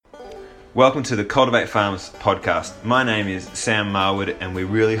Welcome to the Cultivate Farms podcast. My name is Sam Marwood and we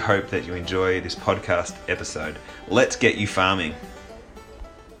really hope that you enjoy this podcast episode. Let's get you farming.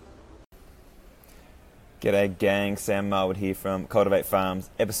 G'day gang, Sam Marwood here from Cultivate Farms,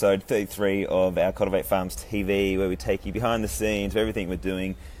 episode 33 of our Cultivate Farms TV, where we take you behind the scenes of everything we're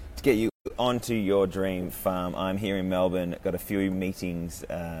doing to get you onto your dream farm. I'm here in Melbourne, got a few meetings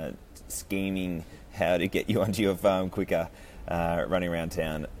scheming how to get you onto your farm quicker, running around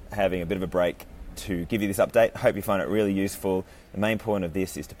town, having a bit of a break to give you this update. Hope you find it really useful. The main point of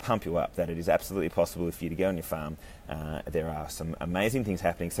this is to pump you up that it is absolutely possible for you to get on your farm. There are some amazing things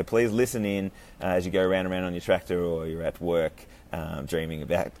happening, so please listen in as you go around and around on your tractor or you're at work dreaming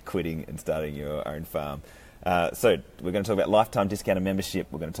about quitting and starting your own farm. So we're going to talk about lifetime discounted membership.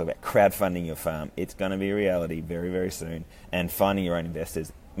 We're going to talk about crowdfunding your farm. It's going to be a reality very, very soon, and finding your own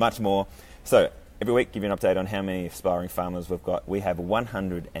investors, much more. So every week, give you an update on how many aspiring farmers we've got. We have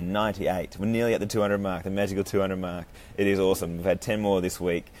 198. We're nearly at the 200 mark, the magical 200 mark. It is awesome. We've had 10 more this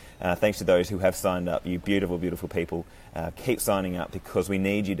week. Thanks to those who have signed up. You beautiful, beautiful people. Keep signing up because we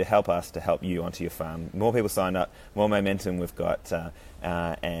need you to help us to help you onto your farm. More people signed up, more momentum we've got,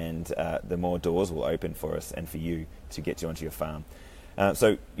 and the more doors will open for us and for you to get you onto your farm.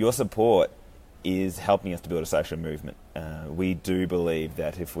 So your support is helping us to build a social movement. We do believe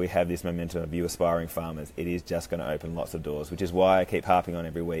that if we have this momentum of you aspiring farmers, it is just going to open lots of doors, which is why I keep harping on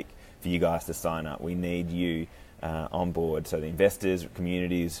every week for you guys to sign up. We need you on board so the investors,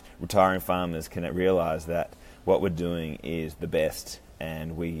 communities, retiring farmers can realise that what we're doing is the best,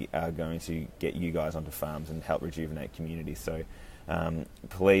 and we are going to get you guys onto farms and help rejuvenate communities. So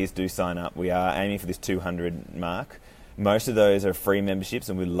please do sign up. We are aiming for this 200 mark. Most of those are free memberships,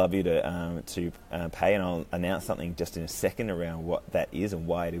 and we'd love you to pay, and I'll announce something just in a second around what that is and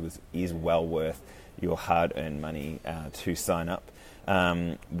why it is well worth your hard-earned money to sign up.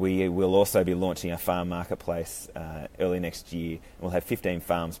 We will also be launching our farm marketplace early next year, and we'll have 15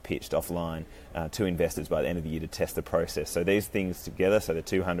 farms pitched offline to investors by the end of the year to test the process. So these things together, so the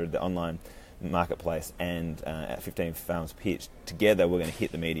 200, the online marketplace, and 15 farms pitched together, we're going to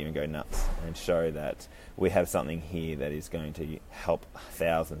hit the medium and go nuts and show that we have something here that is going to help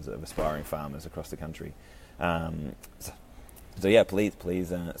thousands of aspiring farmers across the country. So yeah,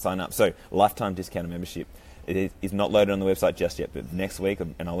 please sign up. So lifetime discounted membership. It is not loaded on the website just yet, but next week,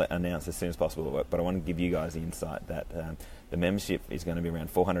 and I'll announce as soon as possible, but I want to give you guys the insight that the membership is going to be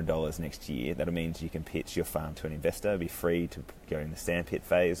around $400 next year. That means you can pitch your farm to an investor, be free to go in the sandpit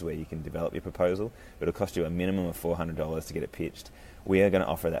phase where you can develop your proposal, but it'll cost you a minimum of $400 to get it pitched. We are going to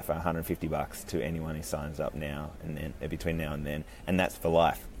offer that for $150 to anyone who signs up now and then, between now and then, and that's for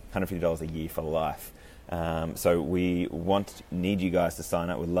life, $150 a year for life. So we need you guys to sign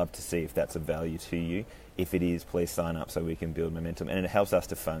up. We'd love to see if that's of value to you. If it is, please sign up so we can build momentum, and it helps us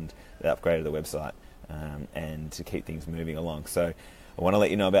to fund the upgrade of the website and to keep things moving along. So I want to let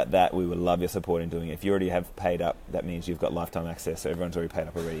you know about that. We would love your support in doing it. If you already have paid up, that means you've got lifetime access, so everyone's already paid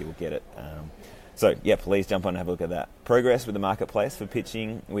up already will get it. So yeah, please jump on and have a look at that. Progress with the marketplace for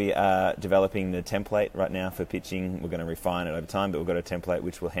pitching. We are developing the template right now for pitching. We're going to refine it over time, but we've got a template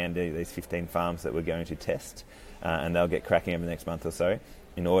which will hand you these 15 farms that we're going to test, and they'll get cracking over the next month or so.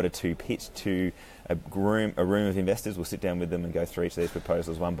 In order to pitch to a room of investors, we'll sit down with them and go through each of these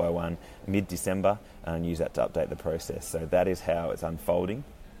proposals one by one mid-December and use that to update the process. So that is how it's unfolding.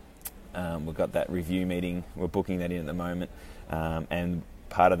 We've got that review meeting. We're booking that in at the moment, and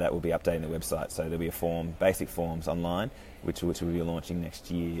part of that will be updating the website. So there'll be a form, basic forms online, which we'll be launching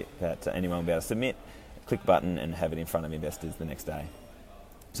next year that anyone will be able to submit, click button, and have it in front of investors the next day.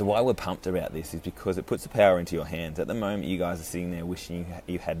 So why we're pumped about this is because it puts the power into your hands. At the moment, you guys are sitting there wishing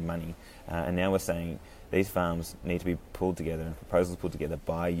you had money, and now we're saying these farms need to be pulled together and proposals pulled together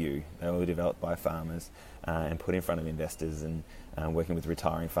by you. They will be developed by farmers and put in front of investors and working with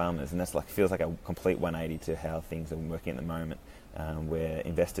retiring farmers. And that's feels like a complete 180 to how things are working at the moment, where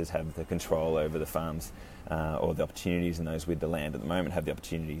investors have the control over the farms or the opportunities, and those with the land at the moment have the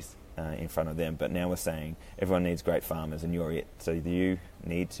opportunities in front of them. But now we're saying everyone needs great farmers, and you're it. So you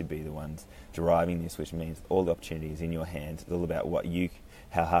need to be the ones driving this, which means all the opportunities in your hands. It's all about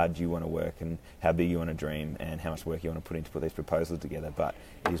how hard you want to work and how big you want to dream and how much work you want to put in to put these proposals together. But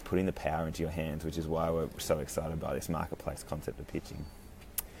it is putting the power into your hands, which is why we're so excited by this marketplace concept of pitching.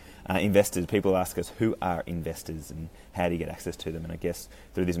 Investors, people ask us, who are investors and how do you get access to them? And I guess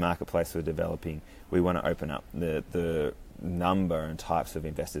through this marketplace we're developing, we want to open up the number and types of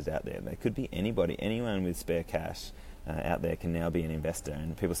investors out there. They could be anybody, anyone with spare cash out there can now be an investor.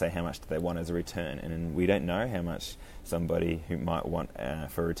 And people say, how much do they want as a return? And we don't know how much somebody who might want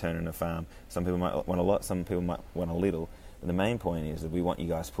for a return on a farm. Some people might want a lot, some people might want a little. But the main point is that we want you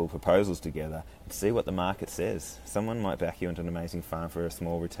guys to pull proposals together and see what the market says. Someone might back you into an amazing farm for a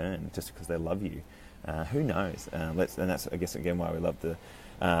small return just because they love you. Who knows? And that's, I guess, again, why we love the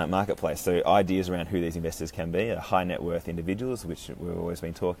marketplace. So ideas around who these investors can be are high net worth individuals, which we've always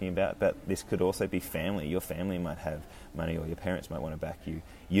been talking about, but this could also be family. Your family might have money, or your parents might want to back you.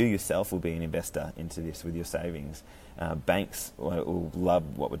 You yourself will be an investor into this with your savings. Banks will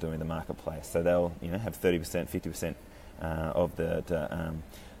love what we're doing in the marketplace, so they'll have 30%, 50% of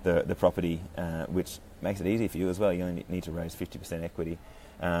the property, which makes it easy for you as well. You only need to raise 50% equity.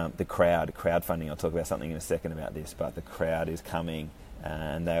 The crowdfunding, I'll talk about something in a second about this, but the crowd is coming,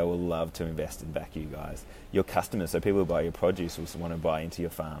 and they will love to invest and back you guys. Your customers, so people who buy your produce, will want to buy into your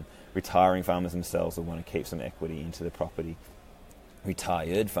farm. Retiring farmers themselves will want to keep some equity into the property.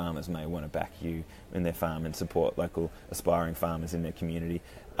 Retired farmers may want to back you in their farm and support local aspiring farmers in their community.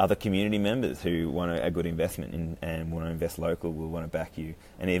 Other community members who want a good investment and want to invest local will want to back you,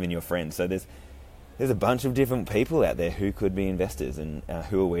 and even your friends. So there's a bunch of different people out there who could be investors, and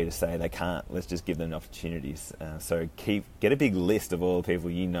who are we to say they can't? Let's just give them opportunities. So get a big list of all the people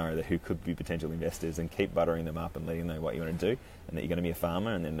you know who could be potential investors, and keep buttering them up and letting them know what you want to do, and that you're going to be a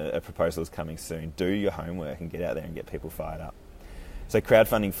farmer, and then a proposal is coming soon. Do your homework and get out there and get people fired up. So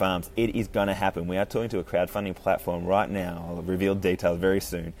crowdfunding farms, it is going to happen. We are talking to a crowdfunding platform right now. I'll reveal details very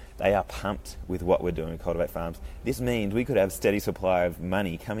soon. They are pumped with what we're doing at Cultivate Farms. This means we could have a steady supply of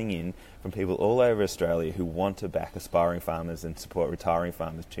money coming in from people all over Australia who want to back aspiring farmers and support retiring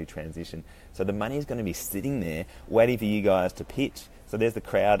farmers to transition. So the money is going to be sitting there waiting for you guys to pitch. So there's the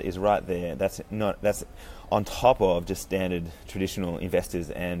crowd is right there. That's on top of just standard traditional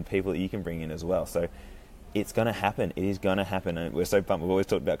investors and people that you can bring in as well. So it's going to happen. It is going to happen. And we're so pumped. We've always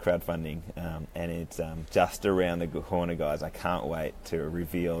talked about crowdfunding, and it's just around the corner, guys. I can't wait to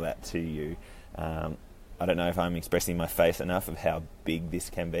reveal that to you. I don't know if I'm expressing my face enough of how big this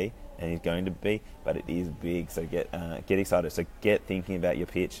can be and is going to be, but it is big. So get excited. So get thinking about your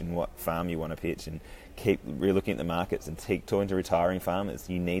pitch and what farm you want to pitch, and keep re-looking at the markets and keep talking to retiring farmers.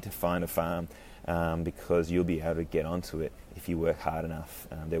 You need to find a farm because you'll be able to get onto it if you work hard enough.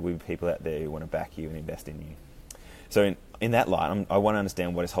 There will be people out there who want to back you and invest in you. So in that light, I want to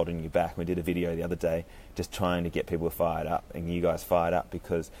understand what is holding you back. We did a video the other day just trying to get people fired up, and you guys fired up,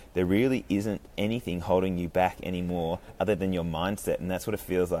 because there really isn't anything holding you back anymore other than your mindset. And that's what it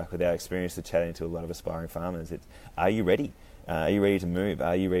feels like with our experience of chatting to a lot of aspiring farmers. Are you ready? Are you ready to move?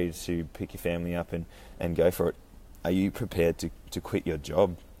 Are you ready to pick your family up and go for it? Are you prepared to quit your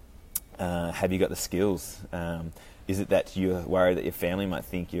job? Have you got the skills? Is it that you're worried that your family might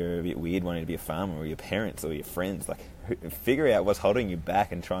think you're a bit weird wanting to be a farmer, or your parents or your friends? Figure out what's holding you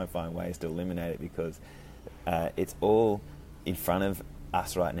back and try and find ways to eliminate it, because it's all in front of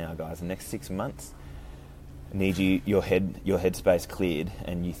us right now, guys. The next 6 months need your headspace cleared,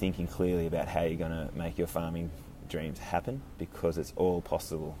 and you thinking clearly about how you're going to make your farming dreams happen, because it's all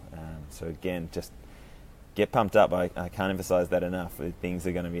possible. So again, just get pumped up. I can't emphasize that enough. Things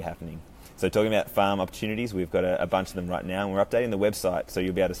are going to be happening. So talking about farm opportunities, we've got a bunch of them right now, and we're updating the website, so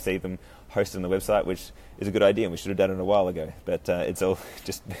you'll be able to see them hosted on the website, which is a good idea, and we should have done it a while ago, but it's all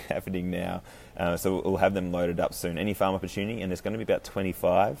just happening now. So we'll have them loaded up soon. Any farm opportunity, and there's going to be about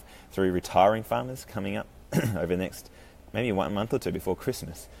 25 through retiring farmers coming up over the next maybe 1 month or two before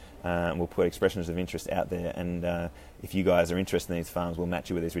Christmas. We'll put expressions of interest out there, and if you guys are interested in these farms, we'll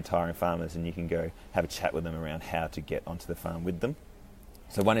match you with these retiring farmers, and you can go have a chat with them around how to get onto the farm with them.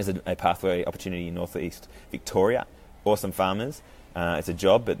 So one is a pathway opportunity in Northeast Victoria. Awesome farmers. It's a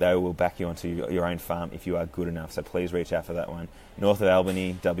job, but they will back you onto your own farm if you are good enough. So please reach out for that one. North of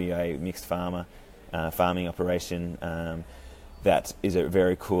Albany, WA, mixed farming operation. That is a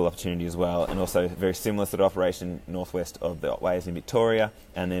very cool opportunity as well, and also very similar sort of operation northwest of the Otways in Victoria.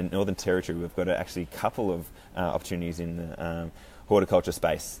 And then Northern Territory, we've got actually a couple of opportunities in the horticulture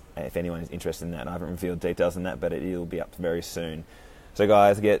space, if anyone is interested in that. I haven't revealed details on that, but it'll be up very soon. So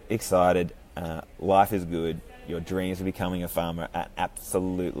guys, get excited. Life is good. Your dreams of becoming a farmer are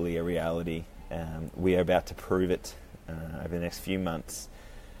absolutely a reality. We are about to prove it over the next few months.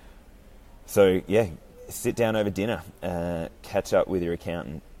 So yeah, sit down over dinner, catch up with your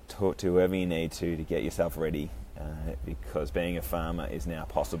accountant, talk to whoever you need to get yourself ready, because being a farmer is now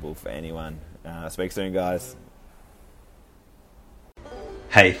possible for anyone. Speak soon, guys.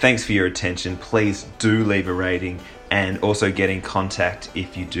 Hey, thanks for your attention. Please do leave a rating, and also get in contact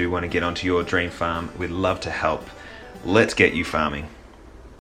if you do want to get onto your dream farm. We'd love to help. Let's get you farming.